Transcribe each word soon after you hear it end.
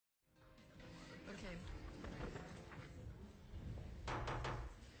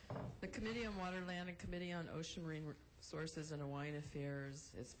Committee on Water, Land, and Committee on Ocean, Marine Resources and Hawaiian Affairs.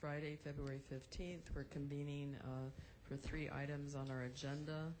 It's Friday, February 15th. We're convening for 3 items on our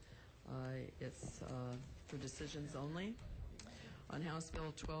agenda. It's for decisions only. On House Bill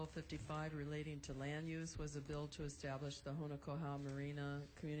 1255 relating to land use was a bill to establish the Honokoha Marina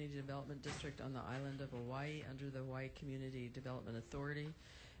Community Development District on the island of Hawaii under the Hawaii Community Development Authority.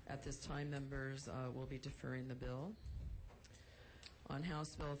 At this time, members will be deferring the bill. On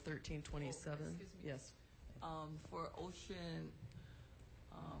House Bill 1327, yes. For Ocean,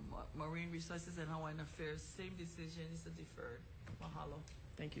 Marine Resources and Hawaiian Affairs, same decision, is a deferred. Mahalo.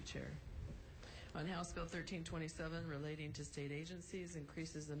 Thank you, Chair. On House Bill 1327, relating to state agencies,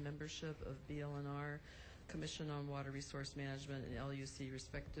 increases the membership of BLNR, Commission on Water Resource Management, and LUC,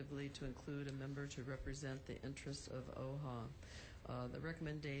 respectively, to include a member to represent the interests of OHA. The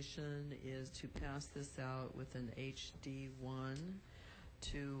recommendation is to pass this out with an HD1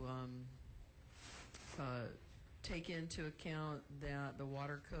 to take into account that the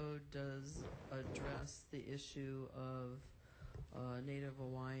Water Code does address the issue of Native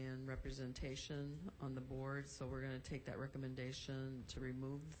Hawaiian representation on the board, so we're going to take that recommendation to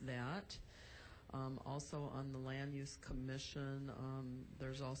remove that. Also on the Land Use Commission,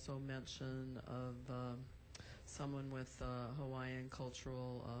 there's also mention of someone with Hawaiian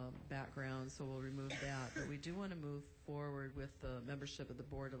cultural background, so we'll remove that. But we do want to move forward with the membership of the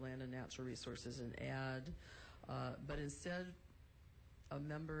Board of Land and Natural Resources and add, but instead a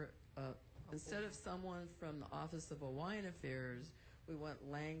member, instead of someone from the Office of Hawaiian Affairs, we want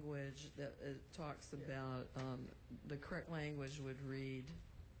language that it talks about, the correct language would read,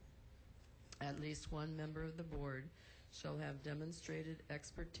 at least one member of the board shall have demonstrated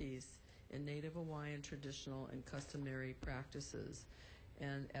expertise in Native Hawaiian traditional and customary practices,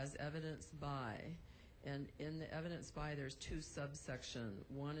 and as evidenced by, and in the evidence by, there's 2 subsections.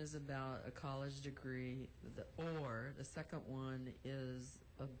 One is about a college degree, or the second one is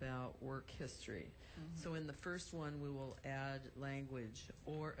about work history. Mm-hmm. So in the first one, we will add language,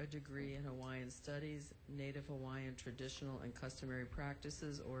 or a degree in Hawaiian studies, Native Hawaiian traditional and customary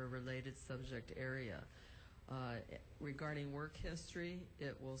practices, or a related subject area. Regarding work history,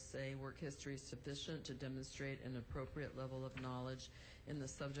 it will say work history is sufficient to demonstrate an appropriate level of knowledge in the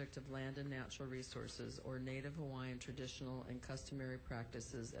subject of land and natural resources or Native Hawaiian traditional and customary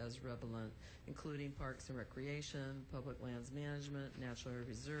practices as relevant, including parks and recreation, public lands management, natural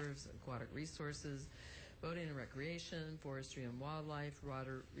reserves, aquatic resources, boating and recreation, forestry and wildlife,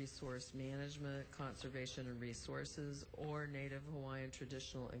 water resource management, conservation and resources, or Native Hawaiian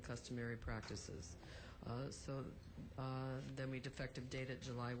traditional and customary practices. Then we effective date at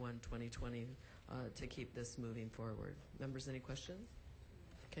July 1, 2020 to keep this moving forward. Members, any questions?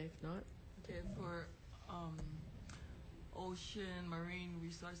 Okay, if not. Okay, for Ocean, Marine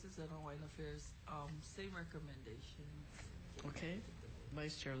Resources and Hawaiian Affairs, same recommendations. Okay,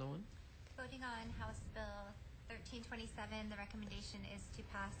 Vice Chair Lowen. Voting on House Bill 1327, the recommendation is to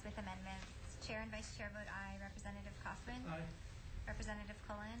pass with amendments. Chair and Vice Chair vote aye. Representative Coffman? Aye. Representative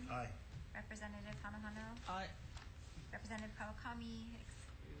Cullen? Aye. Representative Hanohano? Aye. Representative Kawakami,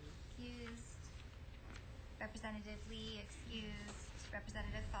 excused. Representative Lee, excused.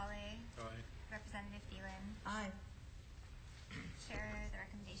 Representative Fale? Aye. Representative Thielen? Aye. Chair, the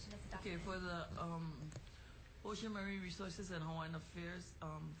recommendation is adopted. Okay, for the Ocean, Marine Resources and Hawaiian Affairs,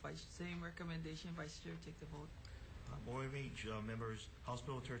 same recommendation. Vice Chair, take the vote. OMH members, House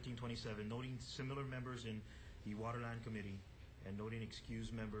Bill 1327, noting similar members in the Waterland Committee, and noting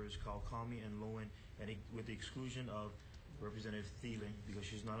excused members Kawakami and Lowen, and with the exclusion of Representative Thielen because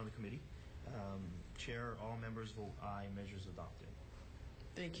she's not on the committee. Chair, all members vote aye. Measures adopted.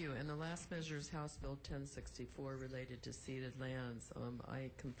 Thank you. And the last measure is House Bill 1064 related to ceded lands. I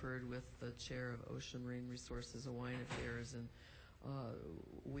conferred with the Chair of Ocean Marine Resources Hawaiian Affairs, and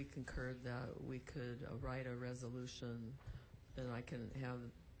we concurred that we could write a resolution, and I can have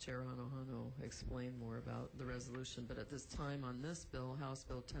Chair Hanohano explain more about the resolution. But at this time on this bill, House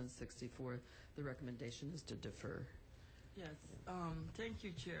Bill 1064, the recommendation is to defer. Yes. Thank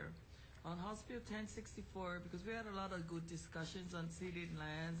you, Chair. On House Bill 1064, because we had a lot of good discussions on ceded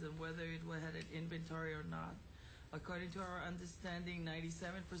lands and whether it had an inventory or not. According to our understanding,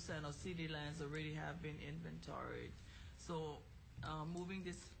 97% of ceded lands already have been inventoried. So moving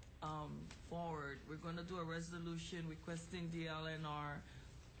this forward, we're going to do a resolution requesting DLNR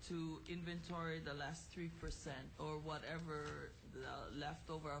to inventory the last 3% or whatever the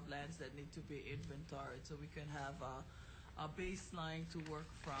leftover of lands that need to be inventoried, so we can have a baseline to work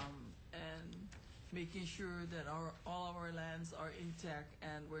from and making sure that all of our lands are intact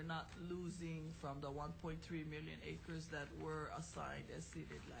and we're not losing from the 1.3 million acres that were assigned as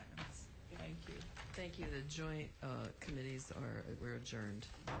ceded lands. Thank you. Thank you. The joint committees we're adjourned.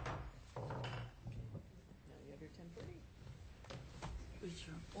 Now you have your 10:40. Which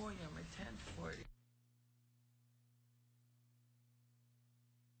one? Oh, yeah, my 10:40.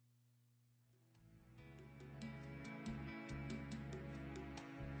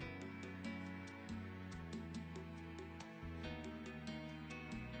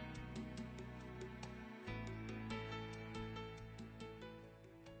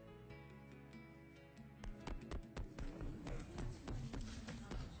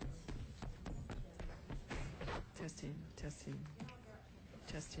 Testing, testing,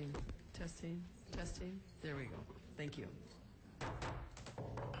 testing, testing, testing. There we go. Thank you.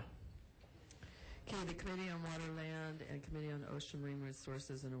 Okay, the Committee on Water, Land, and Committee on Ocean, Marine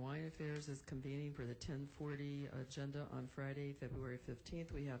Resources and Hawaiian Affairs is convening for the 10:40 agenda on Friday, February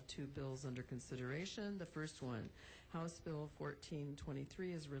 15th. We have two bills under consideration. The first one, House Bill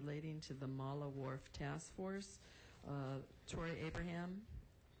 1423, is relating to the Mala Wharf Task Force. Troy Abraham,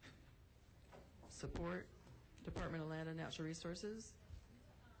 support. Department of Land and Natural Resources.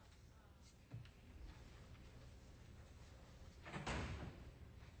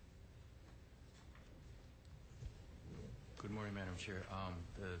 Good morning, Madam Chair.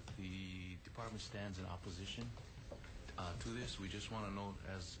 The department stands in opposition to this. We just want to note,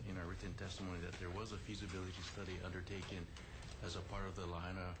 as in our written testimony, that there was a feasibility study undertaken as a part of the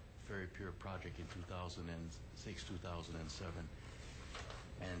Lahaina Ferry Pier project in 2006, 2007.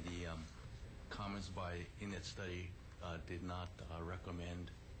 And the comments in that study did not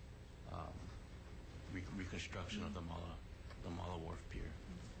recommend reconstruction of the Mala Wharf Pier.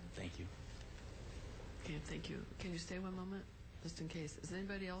 Thank you. Okay, thank you. Can you stay one moment, just in case? Is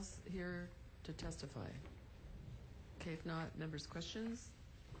anybody else here to testify? Okay, if not, members' questions?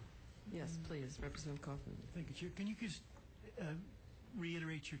 Yes, please, Representative Coffman. Thank you, Chair. Can you just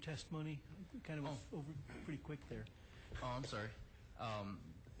reiterate your testimony? Kind of over pretty quick there. Oh, I'm sorry.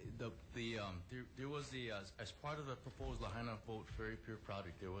 There was as part of the proposed Lahaina Boat Ferry Pier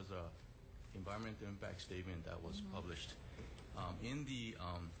project, there was a environmental impact statement that was published.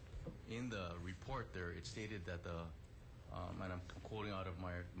 In the report there, it stated that and I'm quoting out of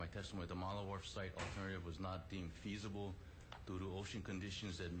my testimony, the Mala Wharf site alternative was not deemed feasible due to ocean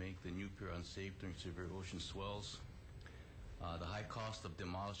conditions that make the new pier unsafe during severe ocean swells, the high cost of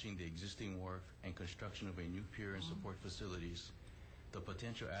demolishing the existing wharf and construction of a new pier and support facilities, the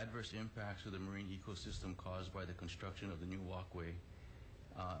potential adverse impacts to the marine ecosystem caused by the construction of the new walkway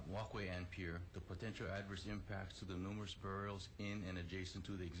and pier, the potential adverse impacts to the numerous burials in and adjacent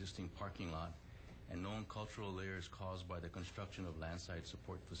to the existing parking lot, and known cultural layers caused by the construction of landside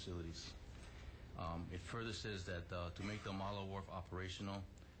support facilities. It further says that to make the Mala Wharf operational,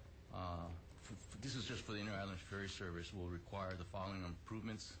 this is just for the Inter-Island Ferry Service, will require the following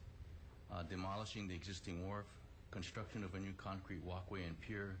improvements: demolishing the existing wharf, construction of a new concrete walkway and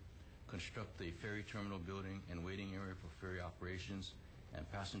pier, construct a ferry terminal building and waiting area for ferry operations and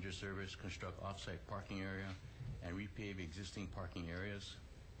passenger service, construct off-site parking area and repave existing parking areas,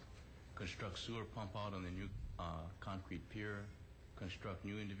 construct sewer pump out on the new concrete pier, construct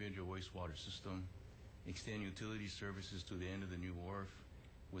new individual wastewater system, extend utility services to the end of the new wharf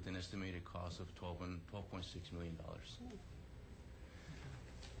with an estimated cost of $12.6 million.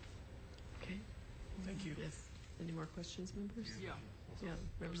 Okay. Thank you. Yes. Any more questions, members? Yeah. Yeah.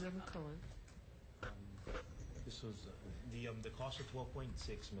 Representative Cullen. This was the cost of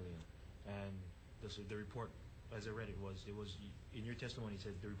 $12.6 million, and the report, as I read it, was in your testimony. It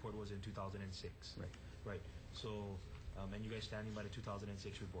said the report was in 2006. Right. Right. So, and you guys standing by the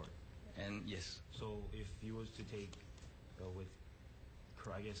 2006 report. And yes. So, if you was to take with,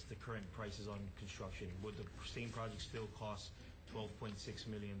 I guess, the current prices on construction, would the same project still cost $12.6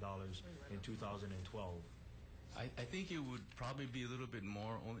 million in 2012? I think it would probably be a little bit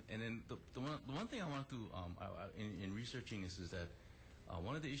more. And then the one thing I want to in researching this is that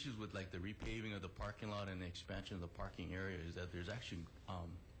one of the issues with like the repaving of the parking lot and the expansion of the parking area is that there's actually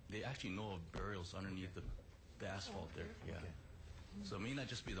they actually know of burials underneath the asphalt there. Yeah. Okay. So it may not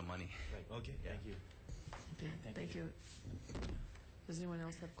just be the money. Right. Okay. Yeah. Thank you. Okay. Thank you. Does anyone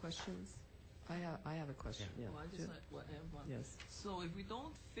else have questions? I have a question. Yeah. Well, I just have one. Yes. So if we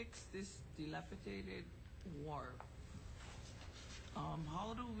don't fix this dilapidated wharf,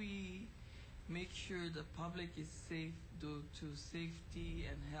 how do we make sure the public is safe due to safety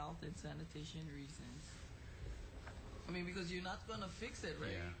and health and sanitation reasons? I mean, because you're not going to fix it,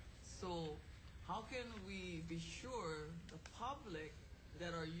 right? Yeah. So how can we be sure the public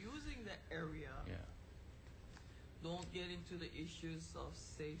that are using the area Yeah. don't get into the issues of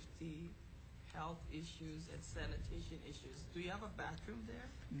safety, health issues and sanitation issues. Do you have a bathroom there?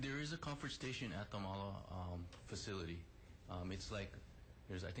 There is a comfort station at the Mala facility. It's like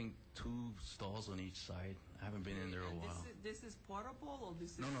there's, I think, 2 stalls on each side. I haven't been in there a And while. This is portable, or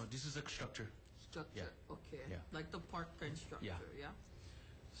this is No, this is a structure. structure? Yeah. Okay. Yeah. Like the park kind structure, yeah?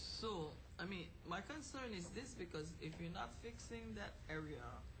 So, I mean, my concern is this, because if you're not fixing that area,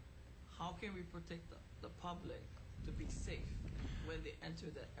 how can we protect the public to be safe when they enter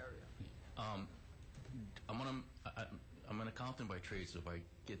that area? I'm an accountant by trade, so if I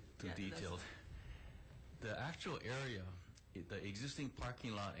get too Yeah, that's detailed, the actual area, the existing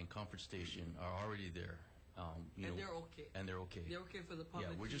parking lot and comfort station are already there. And they're okay. And they're okay. They're okay for the public.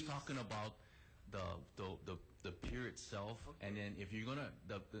 Yeah, we're to just use. talking about the pier itself, Okay. and then if you're gonna,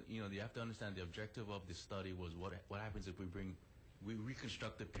 you have to understand the objective of this study was what happens if we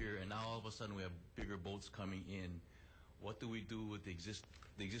reconstruct the pier, and now all of a sudden we have bigger boats coming in. What do we do with the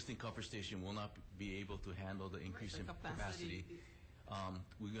existing comfort station? Will not be able to handle the increase in capacity.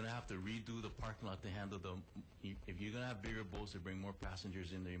 We're gonna have to redo the parking lot to handle if you're gonna have bigger boats to bring more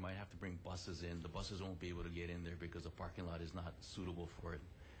passengers in there, you might have to bring buses in. The buses won't be able to get in there because the parking lot is not suitable for it.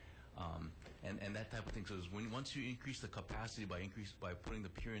 And that type of thing. So once you increase the capacity by putting the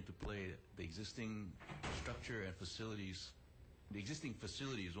pier into play, the existing structure and facilities, the existing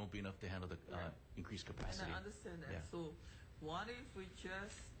facilities won't be enough to handle the increased capacity. And I understand that. Yeah. So, what if we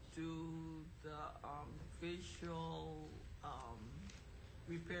just do the visual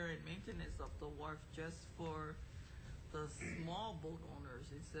repair and maintenance of the wharf just for the small boat owners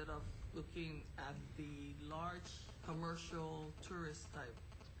instead of looking at the large commercial tourist type?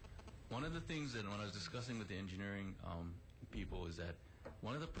 One of the things that when I was discussing with the engineering people is that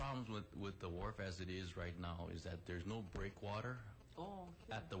one of the problems with the wharf as it is right now is that there's no breakwater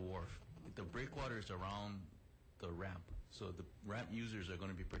at the wharf. The breakwater is around the ramp, so the ramp users are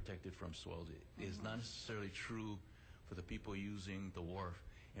going to be protected from swells. It is not necessarily true for the people using the wharf.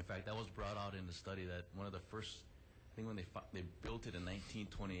 In fact, that was brought out in the study that one of the first, I think when they built it in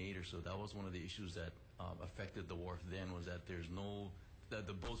 1928 or so, that was one of the issues that affected the wharf then, was that that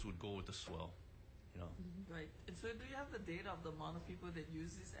the boats would go with the swell, you know. Right. And so, do you have the data of the amount of people that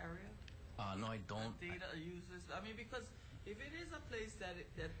use this area? No, I don't. Data users. I mean, because if it is a place that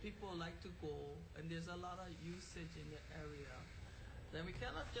people like to go and there's a lot of usage in the area, then we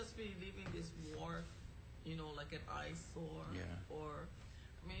cannot just be leaving this wharf, like an eyesore. Yeah. Or,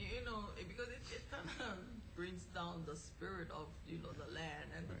 I mean, because it kind of brings down the spirit of the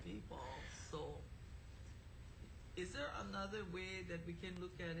land and the people. So, is there another way that we can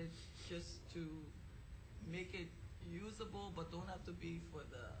look at it just to make it usable, but don't have to be for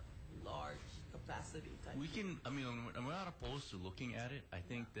the large capacity type? We can, we're not opposed to looking at it. I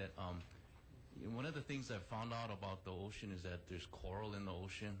think that one of the things I found out about the ocean is that there's coral in the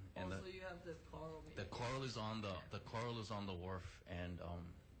ocean. And Also, you have the coral. the coral is on the wharf, and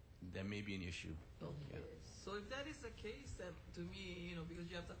that may be an issue. Okay. Yeah. So if that is the case, then to me, because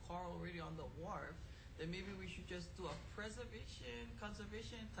you have the coral already on the wharf, then maybe we should just do a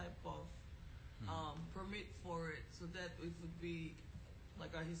conservation type of permit for it, so that it would be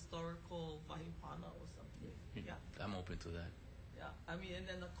like a historical vahipana or something. Yeah. I'm open to that. Yeah. I mean, and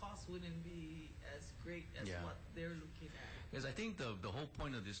then the cost wouldn't be as great as what they're looking at. Because I think the whole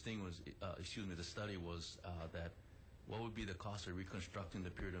point of this thing was, the study was that what would be the cost of reconstructing the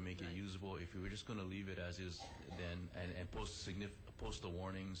pier to make it usable if we were just going to leave it as is, then and post the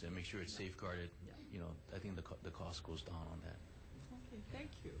warnings and make sure it's safeguarded. Yeah. I think the cost goes down on that. Okay. Thank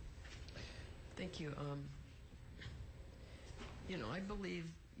you. Thank you. I believe,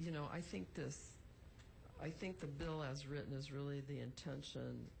 I think the bill as written is really the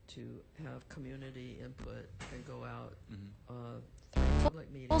intention to have community input and go out through public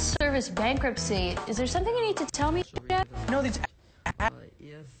Full meetings. service bankruptcy. Is there something you need to tell me, Dad? No, these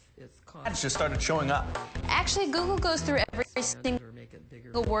If it's cost ads just started showing up. Actually, Google goes through every single or make it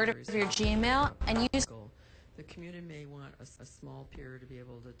bigger, word very of your Gmail and use. The community may want a small pier to be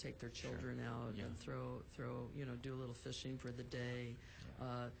able to take their children out and throw, do a little fishing for the day.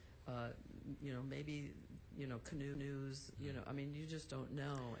 Maybe, canoes, you just don't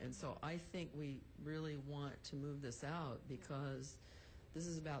know. And so I think we really want to move this out because this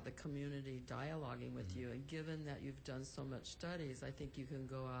is about the community dialoguing with you. And given that you've done so much studies, I think you can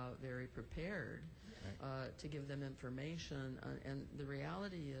go out very prepared to give them information. And the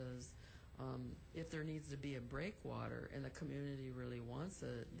reality is, if there needs to be a breakwater and the community really wants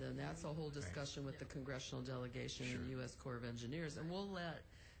it, then that's a whole discussion with the congressional delegation and U.S. Corps of Engineers. And we'll let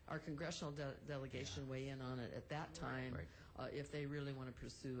our congressional delegation weigh in on it at that time. Right. if they really want to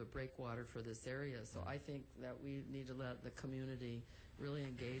pursue a breakwater for this area. So I think that we need to let the community really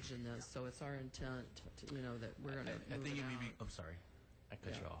engage in this. So it's our intent, that we're going to I think it may be, I'm sorry, I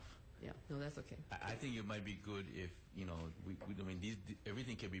cut you off. Yeah, no, that's okay. I think it might be good if,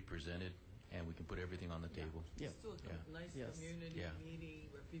 everything can be presented and we can put everything on the table. Yeah. Still a nice Yes. community Yeah. meeting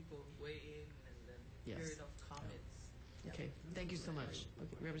where people weigh in and then Yes. period of comments. Okay, thank you so much.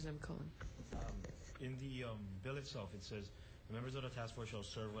 Okay, Representative Cohen. In the bill itself, it says the members of the task force shall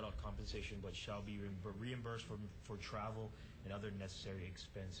serve without compensation, but shall be reimbursed for travel and other necessary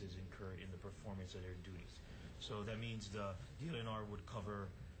expenses incurred in the performance of their duties. So that means the DLNR would cover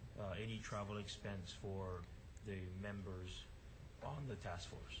any travel expense for the members on the task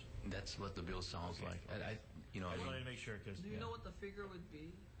force. That's what the bill sounds Okay. like. I just wanted to make sure because Do you know what the figure would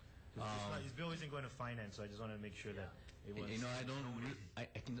be? his bill isn't going to finance, so I just wanted to make sure that it was. I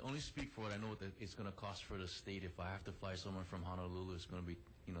can only speak for what I know that it's going to cost for the state. If I have to fly someone from Honolulu, it's going to be,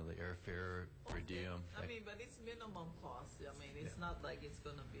 the airfare, per diem. I mean, but it's minimum cost. I mean, it's not like it's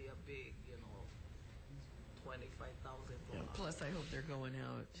going to be a big, 25,000 for a Plus, I hope they're going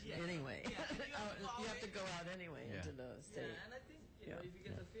out Yeah. anyway. Yeah, You have to go out anyway Yeah. into the state. Yeah, and I think Yeah. if you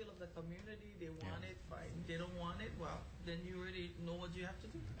get the feel of the community, they want it, fine. They don't want it, well, then you already know what you have to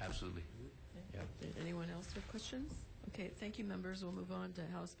do. Absolutely. Yeah. Anyone else with questions? Okay, thank you, members. We'll move on to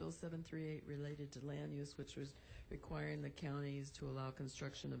House Bill 738 related to land use, which was requiring the counties to allow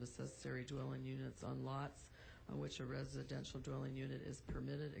construction of accessory dwelling units on lots on which a residential dwelling unit is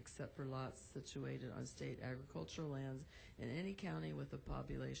permitted except for lots situated on state agricultural lands in any county with a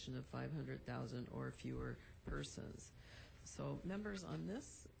population of 500,000 or fewer persons. So, members, on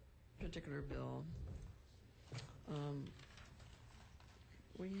this particular bill,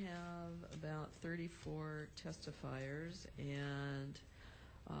 we have about 34 testifiers, and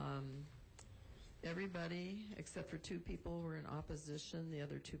everybody except for 2 people were in opposition. The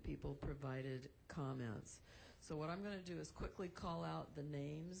other 2 people provided comments. So what I'm going to do is quickly call out the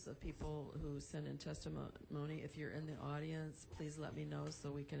names of people who sent in testimony. If you're in the audience, please let me know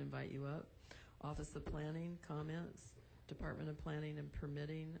so we can invite you up. Office of Planning, comments. Department of Planning and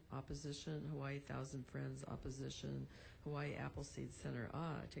Permitting, opposition. Hawaii Thousand Friends, opposition. Hawaii Appleseed Center,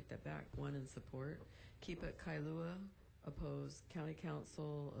 I take that back, 1 in support. Keep It Kailua, oppose. County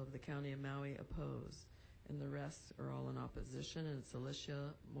Council of the County of Maui, oppose. And the rest are all in opposition, and it's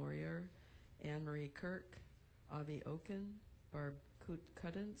Alicia Morier, Anne Marie Kirk, Avi Oken, Barb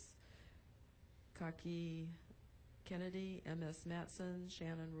Cuttance, Kaki Kennedy, M.S. Matson,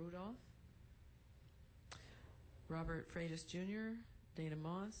 Shannon Rudolph, Robert Freitas Jr., Dana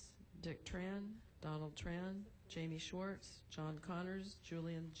Moss, Dick Tran, Donald Tran, Jamie Schwartz, John Connors,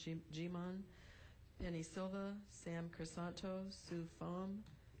 Julian Gimon, Penny Silva, Sam Crisanto, Sue Pham,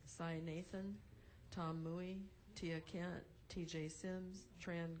 Cy Nathan, Tom Mui, Tia Kent, T.J. Sims,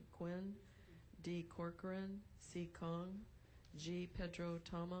 Tran Quinn, D. Corcoran, C. Kong, G. Pedro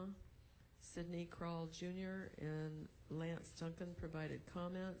Tama, Sidney Krall Jr., and Lance Duncan provided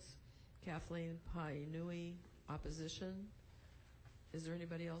comments. Kathleen Painui, opposition. Is there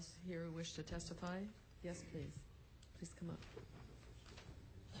anybody else here who wish to testify? Yes, please. Please come up.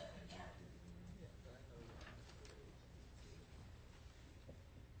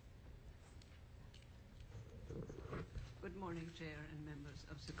 Good morning, Chair and members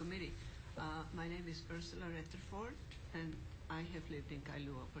of the committee. My name is Ursula Retterford, and I have lived in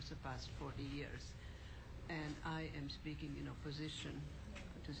Kailua for the past 40 years. And I am speaking in opposition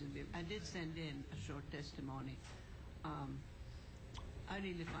to the bill. I did send in a short testimony. I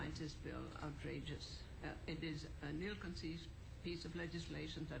really find this bill outrageous. It is an ill-conceived piece of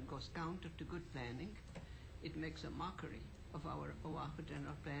legislation that goes counter to good planning. It makes a mockery of our Oahu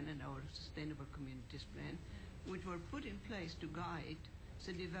General Plan and our Sustainable Communities Plan, which were put in place to guide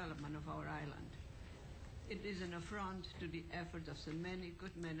the development of our island. It is an affront to the efforts of so many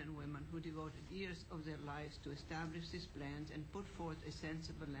good men and women who devoted years of their lives to establish these plans and put forth a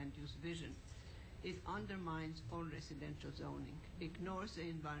sensible land use vision. It undermines all residential zoning, ignores the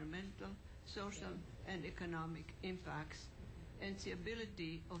environmental, social, and economic impacts, and the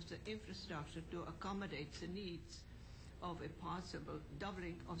ability of the infrastructure to accommodate the needs of a possible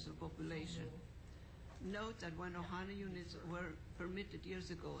doubling of the population. Note that when Ohana units were permitted years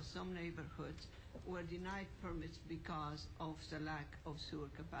ago, some neighborhoods were denied permits because of the lack of sewer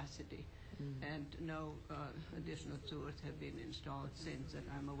capacity, and no additional sewers have been installed since that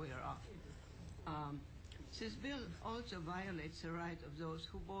I'm aware of. This bill also violates the right of those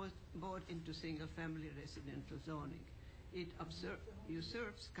who bought into single-family residential zoning. It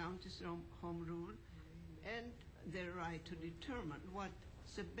usurps counties' home rule and their right to determine what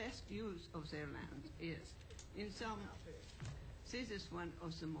the best use of their land is. In some This is one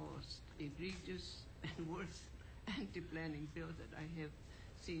of the most egregious and worst anti-planning bills that I have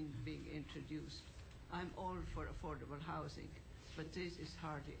seen being introduced. I'm all for affordable housing, but this is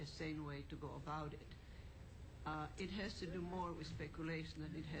hardly a sane way to go about it. It has to do more with speculation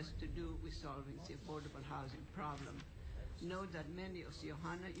than it has to do with solving the affordable housing problem. Note that many of the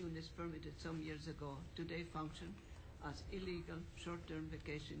Ohana units permitted some years ago today function as illegal short-term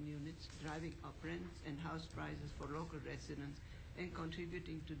vacation units, driving up rents and house prices for local residents and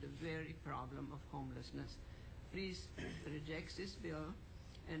contributing to the very problem of homelessness. Please reject this bill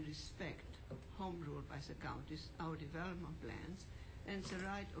and respect home rule by the counties, our development plans, and the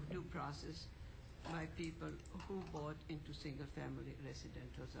right of due process by people who bought into single-family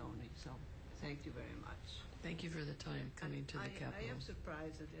residential zoning. So, thank you very much. Thank you for the time coming to the Capitol. I am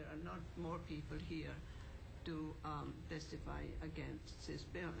surprised that there are not more people here to testify against this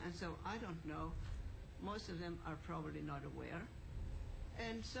bill. And so I don't know. Most of them are probably not aware.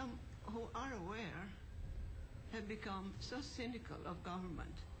 And some who are aware have become so cynical of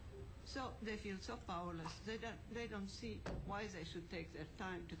government. So they feel so powerless. They don't see why they should take their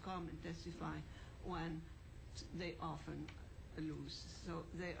time to come and testify when they often lose. So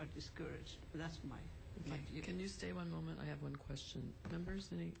they are discouraged. That's my view. Can you stay one moment? I have one question. Members,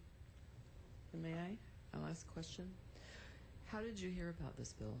 may I? I'll ask a question. How did you hear about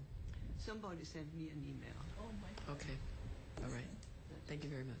this bill? Somebody sent me an email. Oh, my. Okay. All right. Thank you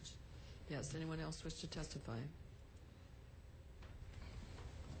very much. Yes, anyone else wish to testify?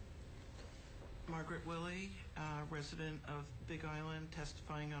 Margaret Wille, resident of Big Island,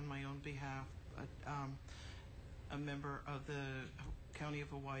 testifying on my own behalf, a member of the County of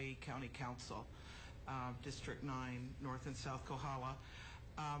Hawaii County Council, District 9, North and South Kohala.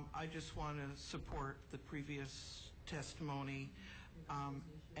 I just want to support the previous testimony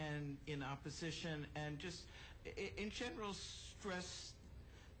and in opposition, and just in general stress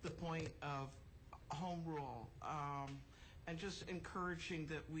the point of home rule, and just encouraging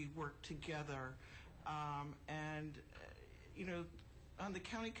that we work together. And you know, on the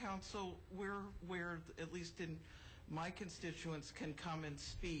county council, we're where, at least in my constituents, can come and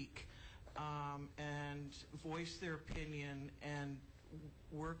speak and voice their opinion and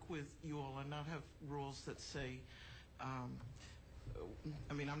work with you all, and not have rules that say,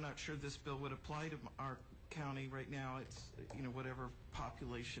 I mean, I'm not sure this bill would apply to our county right now. It's, you know, whatever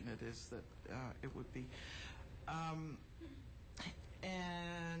population it is that it would be.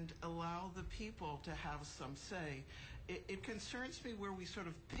 And allow the people to have some say. It concerns me where we sort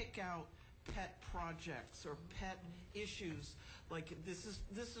of pick out pet projects or pet issues, like this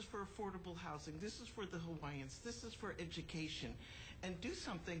is for affordable housing, this is for the Hawaiians, this is for education, and do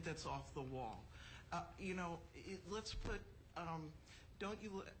something that's off the wall. You know, let's put, don't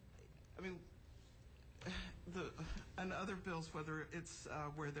you, I mean, and other bills, whether it's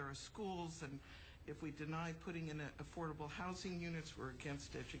where there are schools, and if we deny putting in affordable housing units, we're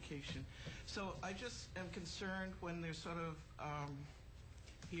against education. So I just am concerned when there's sort of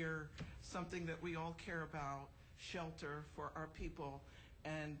here something that we all care about, shelter for our people,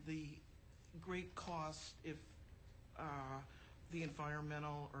 and the great cost if the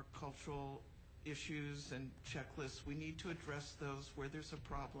environmental or cultural issues and checklists, we need to address those where there's a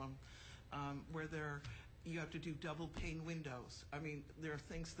problem, where you have to do double pane windows. I mean, there are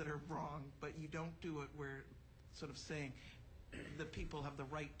things that are wrong, but you don't do it where sort of saying the people have the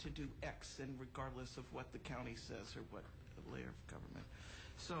right to do X, and regardless of what the county says or what layer of government.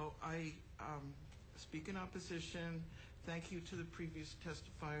 So I speak in opposition. Thank you to the previous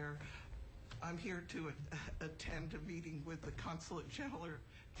testifier. I'm here to attend a meeting with the Consulate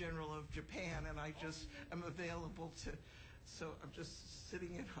General of Japan, and I just am available to, so I'm just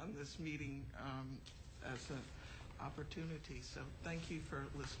sitting in on this meeting as an opportunity. So thank you for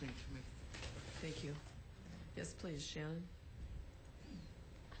listening to me. Thank you. Yes, please, Shannon.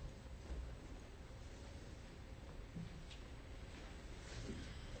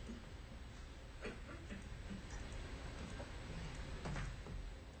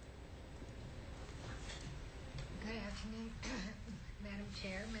 Good afternoon, Madam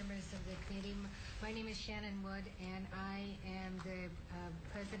Chair, members of the committee. My name is Shannon Wood, and I am the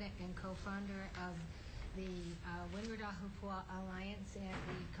president and co-founder of the Windward Ahupua Alliance and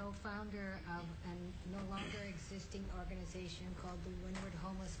the co-founder of a no longer existing organization called the Windward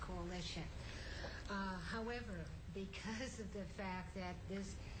Homeless Coalition. However, because of the fact that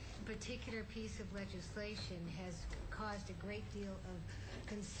this particular piece of legislation has caused a great deal of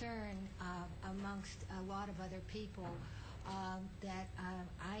concern amongst a lot of other people, that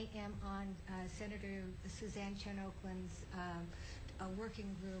I am on Senator Suzanne Chen Oakland's a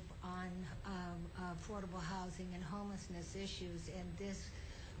working group on affordable housing and homelessness issues, and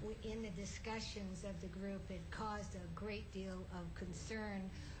in the discussions of the group, it caused a great deal of concern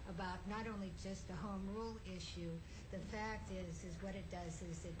about not only just the home rule issue. The fact is what it does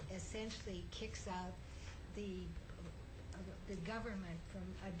is it essentially kicks out the government from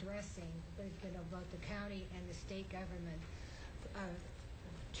addressing, both the county and the state government,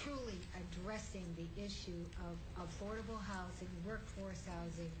 truly addressing the issue of affordable housing, workforce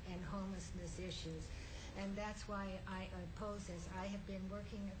housing, and homelessness issues. And that's why I oppose this. I have been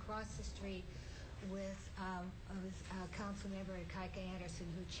working across the street with Councilmember Kaika Anderson,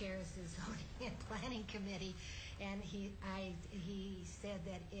 who chairs the Zoning and Planning Committee, and he said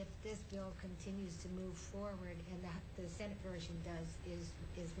that if this bill continues to move forward, and the Senate version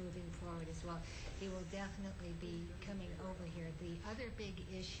is moving forward as well, he will definitely be coming over here. The other big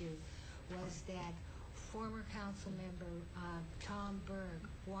issue was that former council member Tom Berg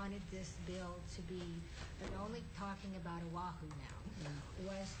wanted this bill to be, and only talking about Oahu now,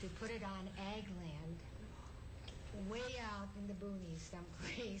 was to put it on ag land way out in the boonies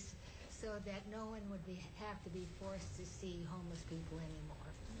someplace, so that no one would have to be forced to see homeless people anymore.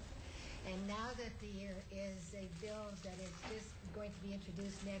 And now that there is a bill that is just going to be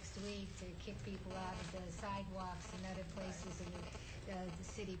introduced next week to kick people out of the sidewalks and other places and the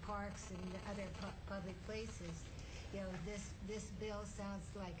city parks and other public places, this bill sounds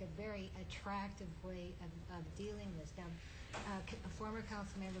like a very attractive way of dealing with this. Now, former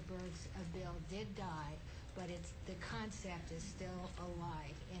Councilmember Berg's bill did die, but the concept is still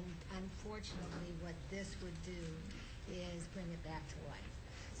alive. And unfortunately, what this would do is bring it back to life.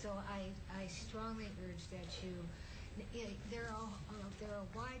 So I strongly urge that there are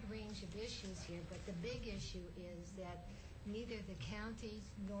a wide range of issues here, but the big issue is that neither the counties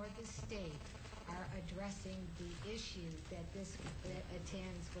nor the state are addressing the issue that this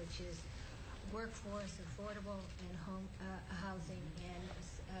attends, which is workforce, affordable, and home housing and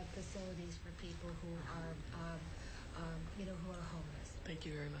facilities for people who are homeless. Thank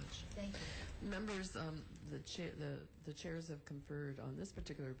you very much. Thank you. Members, the chairs have conferred on this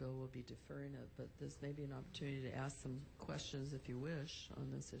particular bill. Will be deferring it, but this may be an opportunity to ask some questions if you wish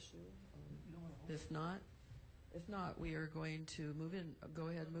on this issue. If not, we are going to go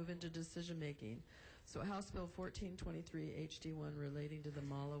ahead and move into decision making. So House Bill 1423 HD1 relating to the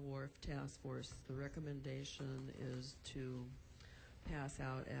Mala Wharf Task Force. The recommendation is to pass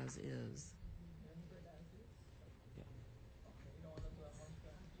out as is.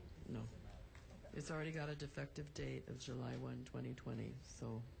 No. It's already got a defective date of July 1, 2020.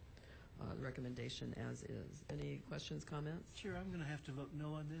 So the recommendation as is. Any questions, comments? Chair, I'm going to have to vote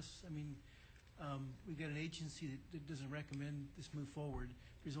no on this. I mean, we've got an agency that doesn't recommend this move forward.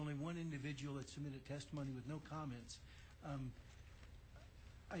 There's only one individual that submitted testimony with no comments.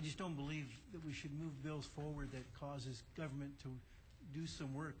 I just don't believe that we should move bills forward that causes government to do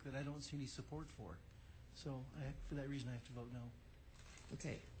some work that I don't see any support for. So for that reason, I have to vote no.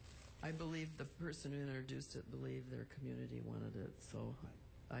 Okay. I believe the person who introduced it believed their community wanted it, so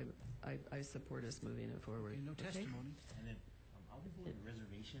I support us moving it forward. Okay, no testimony. And then I'll be voting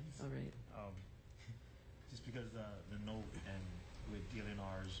reservations. All right. Just because the note and with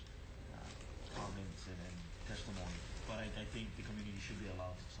DLNR's comments and testimony, but I think the community should be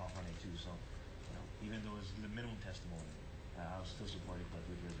allowed to talk on it too. So, even though it's the minimum testimony, I'll still support it, but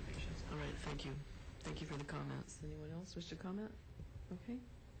with reservations. All right. Thank you. Thank you for the comments. Anyone else wish to comment? Okay.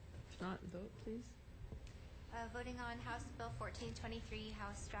 If not, vote, please. Voting on House Bill 1423,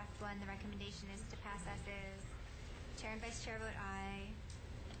 House Draft 1, the recommendation is to pass as is. Chair and Vice Chair vote aye.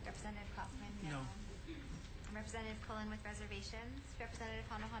 Representative Coffman, no. Representative Cullen with reservations. Representative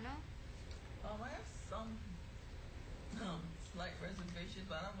Hanohano? I have some slight reservations,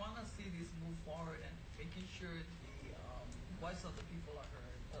 but I want to see this move forward and making sure the voice of the people are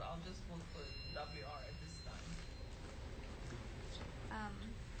heard. But I'll just vote for WR at this time.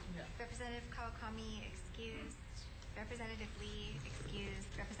 Representative Kawakami excused. Representative Lee excused.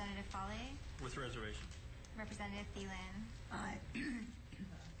 Representative Fale? With reservation. Representative Thielen? Aye.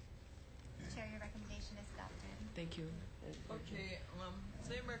 Chair, your recommendation is adopted. Thank you. Okay,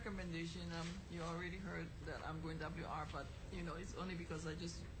 same recommendation. You already heard that I'm going WR, but it's only because I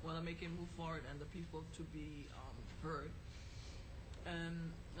just want to make it move forward and the people to be heard.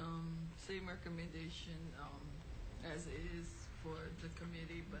 And same recommendation as is for the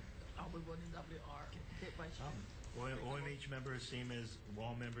committee, but I'll be voting WR. Okay, Vice Chair. OMH members, same as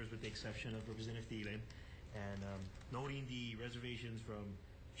WAL members with the exception of Representative Thielen. And noting the reservations from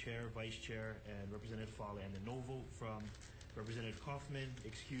Chair, Vice Chair, and Representative Fale, and the no vote from Representative Coffman,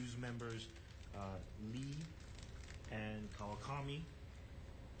 excused members Lee and Kawakami.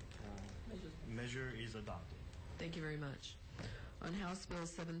 Measure is adopted. Thank you very much. On House Bill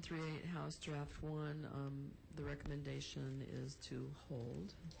 738, House Draft 1, the recommendation is to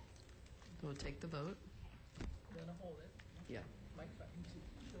hold. We'll take the vote. Gonna hold it. Yeah.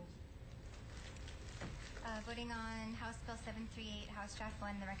 Voting on House Bill 738, House Draft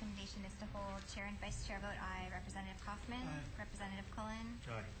 1, the recommendation is to hold. Chair and Vice Chair vote aye. Representative Coffman. Aye. Representative Cullen.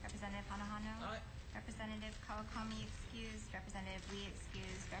 Aye. Representative Hanohano. Aye. Representative Kawakami excused. Representative Lee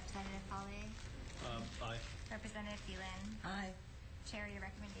excused. Representative Hale. Aye. Representative Phelan. Aye. Chair, your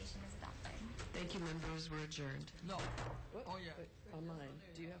recommendation is adopted. Thank you, members. We're adjourned. No. Oh, yeah. Online.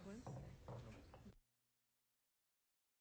 Do you have one?